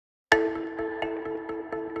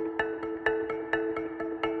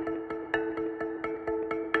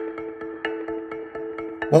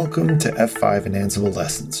Welcome to F5 and Ansible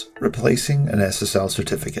Lessons, replacing an SSL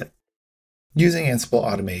certificate. Using Ansible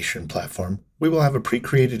Automation Platform, we will have a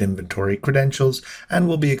pre-created inventory, credentials, and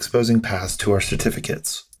we'll be exposing paths to our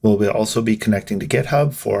certificates. We'll also be connecting to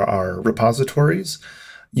GitHub for our repositories,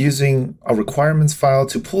 using a requirements file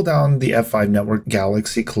to pull down the F5 Network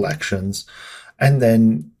Galaxy collections, and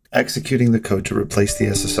then executing the code to replace the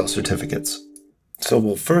SSL certificates. So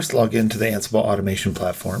we'll first log into the Ansible Automation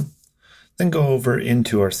Platform, then go over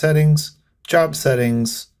into our settings, job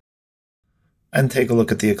settings, and take a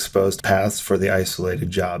look at the exposed paths for the isolated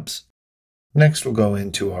jobs. Next, we'll go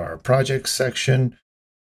into our projects section,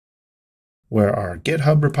 where our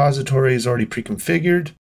GitHub repository is already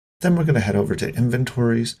pre-configured. Then we're going to head over to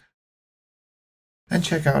inventories and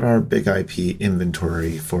check out our big IP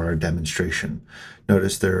inventory for our demonstration.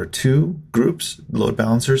 Notice there are two groups, load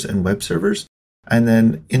balancers and web servers. And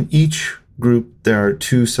then in each group, there are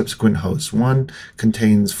two subsequent hosts. One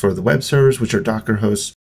contains for the web servers, which are Docker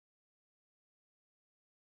hosts,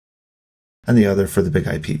 and the other for the big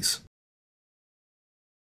IPs.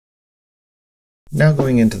 Now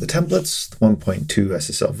going into the templates, the 1.2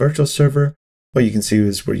 SSL virtual server, what you can see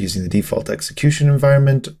is we're using the default execution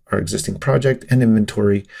environment, our existing project and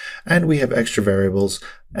inventory, and we have extra variables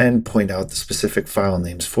and point out the specific file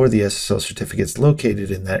names for the SSL certificates located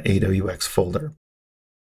in that AWX folder.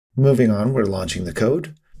 Moving on, we're launching the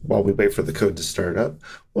code. While we wait for the code to start up,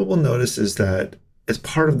 what we'll notice is that as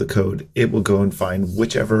part of the code, it will go and find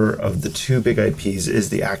whichever of the two big IPs is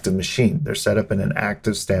the active machine. They're set up in an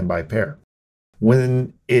active standby pair.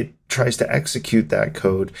 When it tries to execute that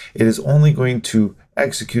code, it is only going to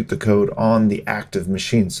execute the code on the active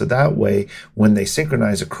machine. So that way, when they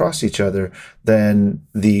synchronize across each other, then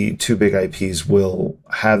the two big IPs will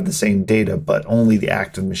have the same data, but only the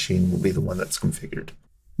active machine will be the one that's configured.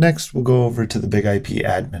 Next, we'll go over to the big IP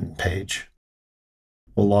admin page.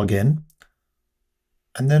 We'll log in,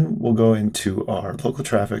 and then we'll go into our local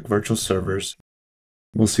traffic virtual servers.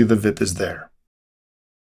 We'll see the VIP is there.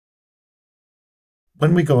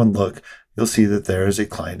 When we go and look, you'll see that there is a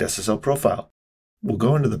client SSL profile. We'll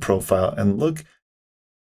go into the profile and look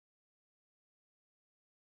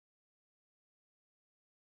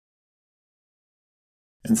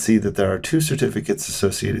and see that there are two certificates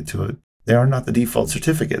associated to it. They are not the default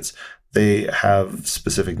certificates. They have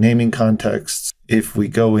specific naming contexts. If we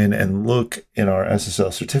go in and look in our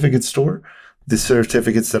SSL certificate store, the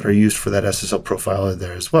certificates that are used for that SSL profile are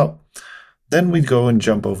there as well. Then we go and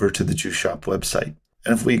jump over to the JuShop website.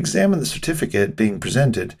 And if we examine the certificate being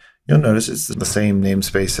presented, you'll notice it's the same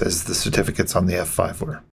namespace as the certificates on the F5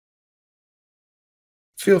 were.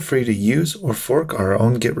 Feel free to use or fork our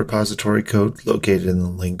own Git repository code located in the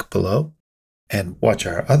link below, and watch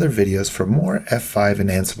our other videos for more F5 and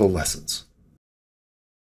Ansible lessons.